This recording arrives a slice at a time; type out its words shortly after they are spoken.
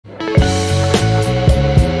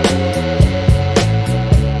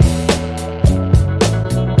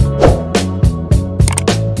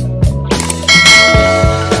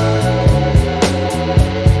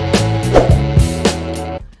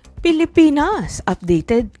Pilipinas,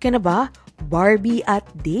 updated ka na ba? Barbie at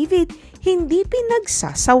David hindi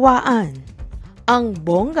pinagsasawaan. Ang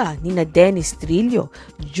bongga nina Dennis Trillo,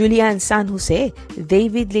 Julian San Jose,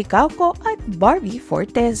 David Licauco at Barbie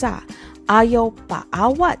Forteza ayaw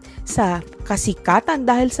paawat sa kasikatan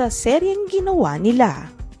dahil sa seryeng ginawa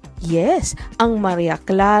nila. Yes, ang Maria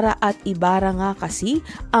Clara at Ibarra nga kasi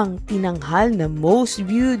ang tinanghal na most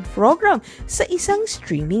viewed program sa isang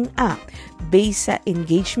streaming app based sa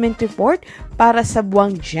engagement report para sa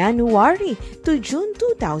buwang January to June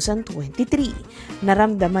 2023.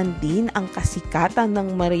 Naramdaman din ang kasikatan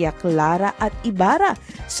ng Maria Clara at Ibarra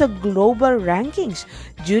sa global rankings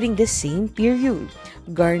during the same period,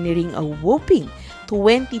 garnering a whopping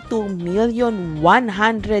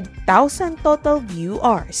 22,100,000 total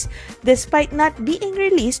viewers despite not being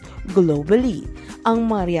released globally. Ang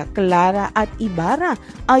Maria Clara at Ibarra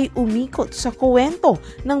ay umikot sa kwento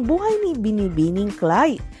ng buhay ni Binibining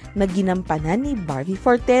Clyde na ginampanan ni Barbie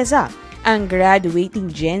Forteza, ang graduating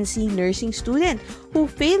Gen Z nursing student who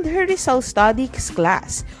failed her Rizal Studies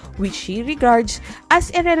class, which she regards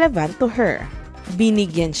as irrelevant to her.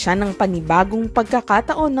 Binigyan siya ng panibagong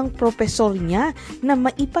pagkakataon ng propesor niya na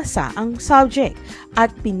maipasa ang subject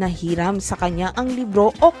at pinahiram sa kanya ang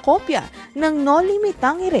libro o kopya ng No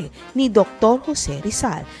Limitangere ni Dr. Jose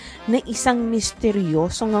Rizal na isang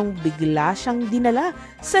misteryosong ang bigla siyang dinala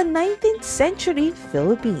sa 19th century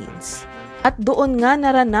Philippines. At doon nga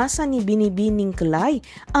naranasan ni Binibining Clyde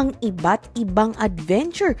ang iba't ibang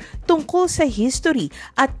adventure tungkol sa history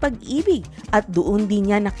at pag-ibig at doon din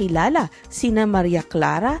niya nakilala sina Maria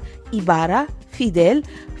Clara, Ibarra, Fidel,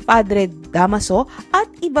 Padre Damaso at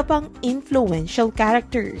iba pang influential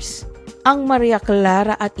characters. Ang Maria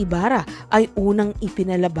Clara at Ibarra ay unang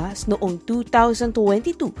ipinalabas noong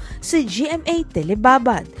 2022 sa GMA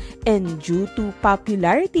Telebabad and due to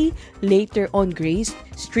popularity, later on graced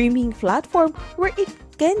streaming platform where it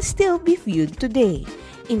can still be viewed today.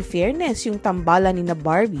 In fairness, yung tambalan ni na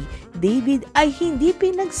Barbie, David ay hindi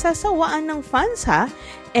pinagsasawaan ng fans ha.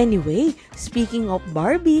 Anyway, speaking of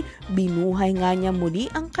Barbie, binuhay nga niya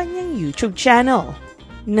muli ang kanyang YouTube channel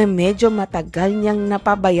na medyo matagal niyang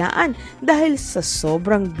napabayaan dahil sa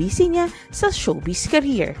sobrang busy niya sa showbiz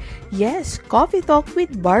career. Yes, Coffee Talk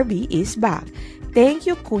with Barbie is back. Thank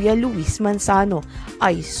you, Kuya Luis Manzano.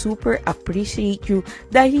 I super appreciate you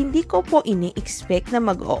dahil hindi ko po ini-expect na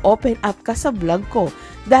mag-open up ka sa vlog ko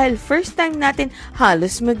dahil first time natin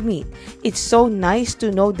halos mag-meet. It's so nice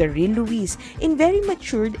to know the real Luis in very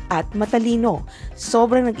matured at matalino.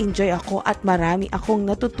 Sobrang nag-enjoy ako at marami akong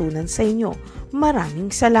natutunan sa inyo.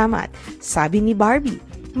 Maraming salamat. Sabi ni Barbie,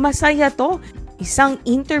 masaya to. Isang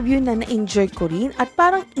interview na na-enjoy ko rin at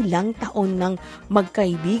parang ilang taon nang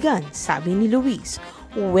magkaibigan, sabi ni Luis.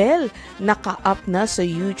 Well, naka-up na sa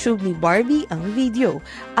YouTube ni Barbie ang video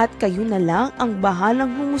at kayo na lang ang bahalang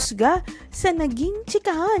humusga sa naging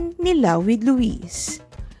tsikahan nila with Luis.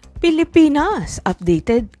 Pilipinas,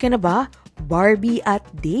 updated ka na ba? Barbie at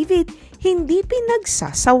David hindi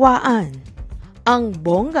pinagsasawaan. Ang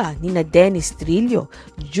bongga nina Dennis Trillo,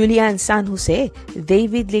 Julian San Jose,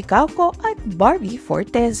 David Licauco at Barbie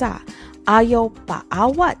Forteza ayaw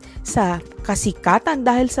paawat sa kasikatan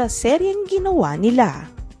dahil sa seryeng ginawa nila.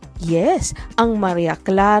 Yes, ang Maria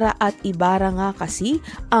Clara at Ibarra nga kasi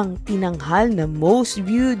ang tinanghal na most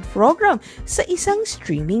viewed program sa isang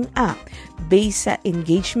streaming app based sa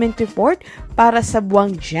engagement report para sa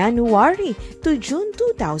buwang January to June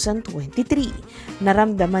 2023.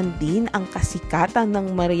 Naramdaman din ang kasikatan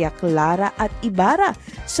ng Maria Clara at Ibarra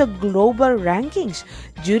sa global rankings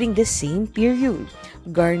during the same period,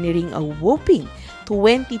 garnering a whopping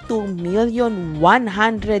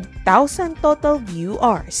 22,100,000 total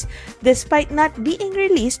viewers despite not being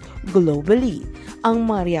released globally. Ang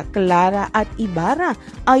Maria Clara at Ibarra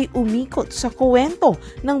ay umikot sa kwento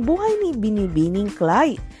ng buhay ni Binibining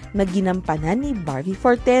Clyde na ginampanan ni Barbie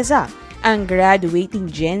Forteza, ang graduating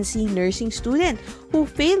Gen Z nursing student who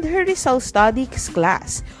failed her Rizal Studies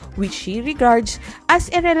class, which she regards as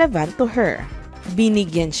irrelevant to her.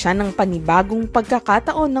 Binigyan siya ng panibagong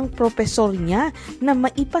pagkakataon ng propesor niya na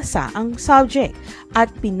maipasa ang subject at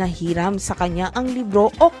pinahiram sa kanya ang libro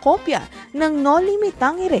o kopya ng No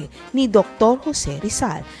Limitangere ni Dr. Jose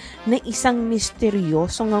Rizal na isang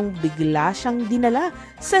misteryosong ang bigla siyang dinala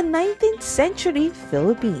sa 19th century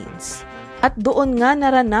Philippines. At doon nga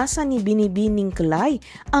naranasan ni Binibining Clyde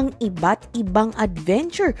ang iba't ibang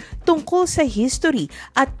adventure tungkol sa history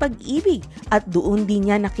at pag-ibig at doon din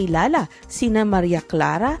niya nakilala sina Maria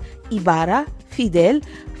Clara, Ibarra, Fidel,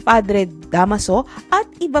 Padre Damaso at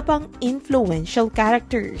iba pang influential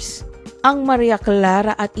characters. Ang Maria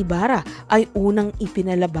Clara at Ibarra ay unang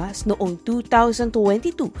ipinalabas noong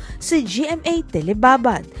 2022 sa GMA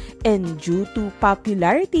Telebabad and due to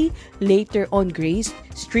popularity, later on graced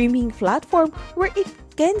streaming platform where it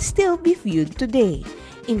can still be viewed today.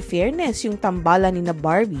 In fairness, yung tambalan ni na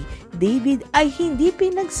Barbie, David ay hindi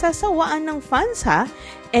pinagsasawaan ng fans ha.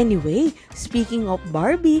 Anyway, speaking of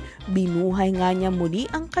Barbie, binuhay nga niya muli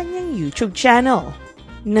ang kanyang YouTube channel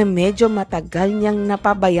na medyo matagal niyang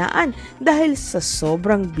napabayaan dahil sa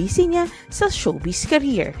sobrang busy niya sa showbiz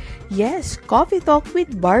career. Yes, Coffee Talk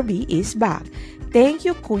with Barbie is back. Thank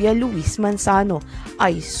you, Kuya Luis Manzano.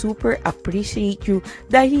 I super appreciate you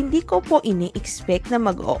dahil hindi ko po ini-expect na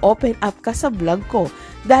mag-open up ka sa vlog ko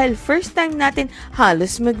dahil first time natin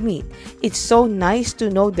halos mag-meet. It's so nice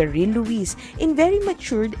to know the real Luis in very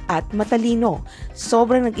matured at matalino.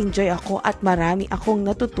 Sobrang nag-enjoy ako at marami akong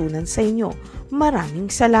natutunan sa inyo.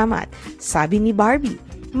 Maraming salamat. Sabi ni Barbie,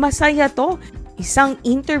 masaya to. Isang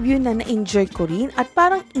interview na na-enjoy ko rin at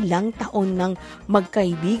parang ilang taon nang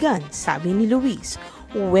magkaibigan, sabi ni Luis.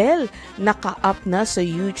 Well, naka-up na sa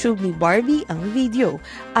YouTube ni Barbie ang video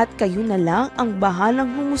at kayo na lang ang bahalang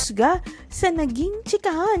humusga sa naging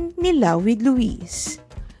tsikahan nila with Luis.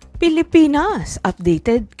 Pilipinas,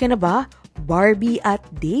 updated ka na ba? Barbie at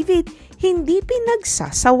David hindi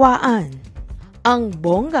pinagsasawaan. Ang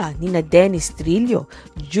bongga ni na Dennis Trillo,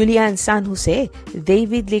 Julian San Jose,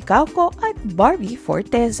 David Licauco at Barbie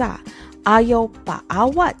Forteza. Ayaw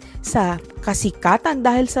paawat sa kasikatan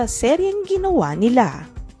dahil sa seryeng ginawa nila.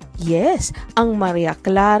 Yes, ang Maria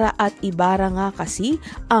Clara at Ibarra nga kasi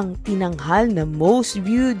ang tinanghal na most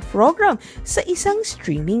viewed program sa isang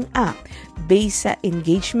streaming app based sa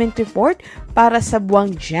engagement report para sa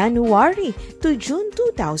buwang January to June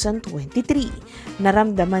 2023.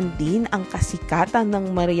 Naramdaman din ang kasikatan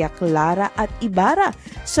ng Maria Clara at Ibarra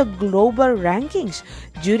sa global rankings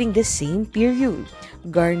during the same period,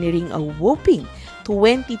 garnering a whopping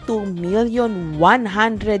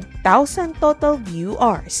 22,100,000 total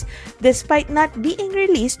viewers despite not being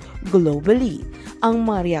released globally. Ang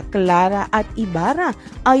Maria Clara at Ibarra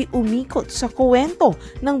ay umikot sa kwento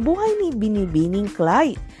ng buhay ni Binibining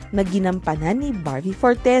Clyde na ginampanan ni Barbie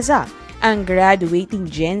Forteza, ang graduating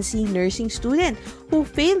Gen Z nursing student who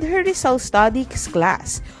failed her Rizal Studies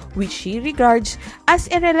class, which she regards as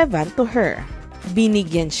irrelevant to her.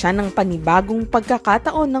 Binigyan siya ng panibagong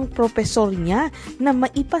pagkakataon ng propesor niya na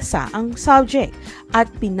maipasa ang subject at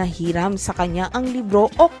pinahiram sa kanya ang libro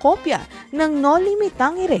o kopya ng No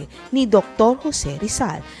Limitangere ni Dr. Jose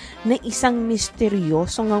Rizal na isang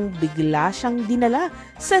misteryosong ang bigla siyang dinala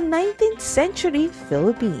sa 19th century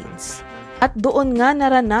Philippines. At doon nga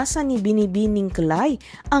naranasan ni Binibining Clay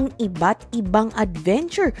ang iba't ibang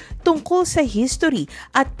adventure tungkol sa history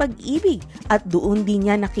at pag-ibig at doon din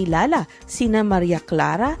niya nakilala sina Maria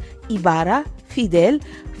Clara, Ibarra, Fidel,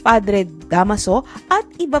 Padre Damaso at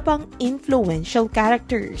iba pang influential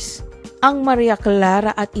characters. Ang Maria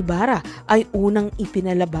Clara at Ibarra ay unang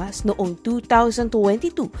ipinalabas noong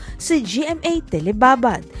 2022 sa GMA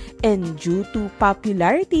Telebabad and due to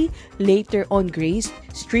popularity, later on graced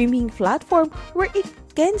streaming platform where it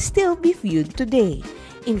can still be viewed today.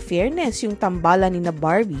 In fairness, yung tambalan ni na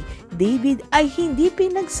Barbie, David ay hindi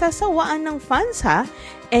pinagsasawaan ng fans ha.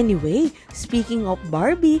 Anyway, speaking of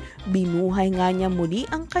Barbie, binuhay nga niya muli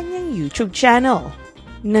ang kanyang YouTube channel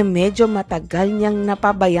na medyo matagal niyang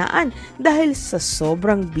napabayaan dahil sa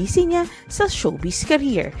sobrang busy niya sa showbiz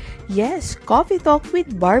career. Yes, Coffee Talk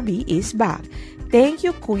with Barbie is back. Thank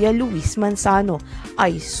you, Kuya Luis Manzano.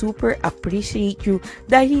 I super appreciate you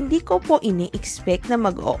dahil hindi ko po ini-expect na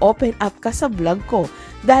mag-open up ka sa vlog ko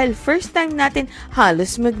dahil first time natin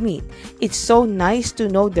halos mag-meet. It's so nice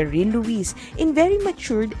to know the real Luis in very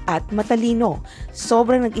matured at matalino.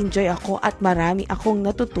 Sobrang nag-enjoy ako at marami akong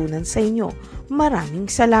natutunan sa inyo.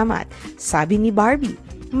 Maraming salamat. Sabi ni Barbie,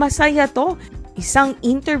 masaya to. Isang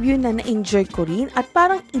interview na na-enjoy ko rin at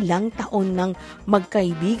parang ilang taon nang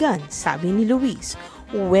magkaibigan, sabi ni Luis.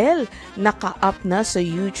 Well, naka-up na sa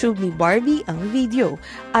YouTube ni Barbie ang video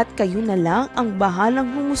at kayo na lang ang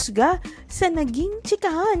bahalang humusga sa naging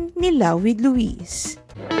tsikahan nila with Luis.